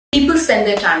People spend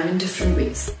their time in different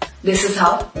ways. This is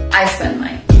how I spend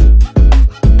mine.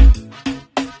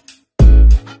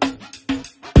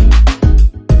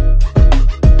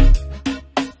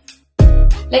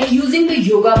 Like using the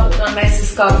yoga book on my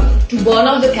Syska Watch to burn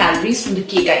out the calories from the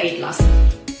cake I ate last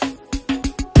night.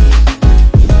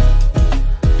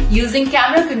 Using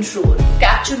camera control to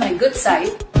capture my good side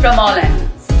from all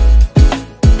angles.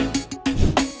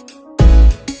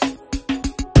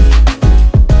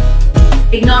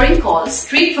 Ignoring calls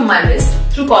straight from my wrist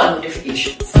through call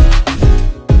notifications.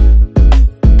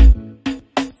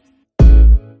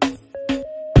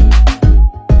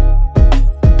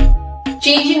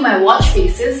 Changing my watch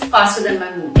faces faster than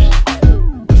my mood.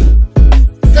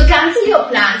 So cancel your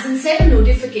plans and set a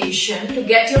notification to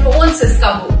get your own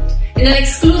Syska Watch in an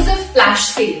exclusive flash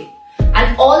sale.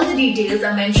 And all the details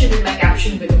are mentioned in my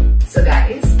caption below. So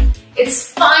guys,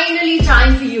 it's finally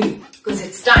time for you because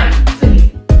it's time for me.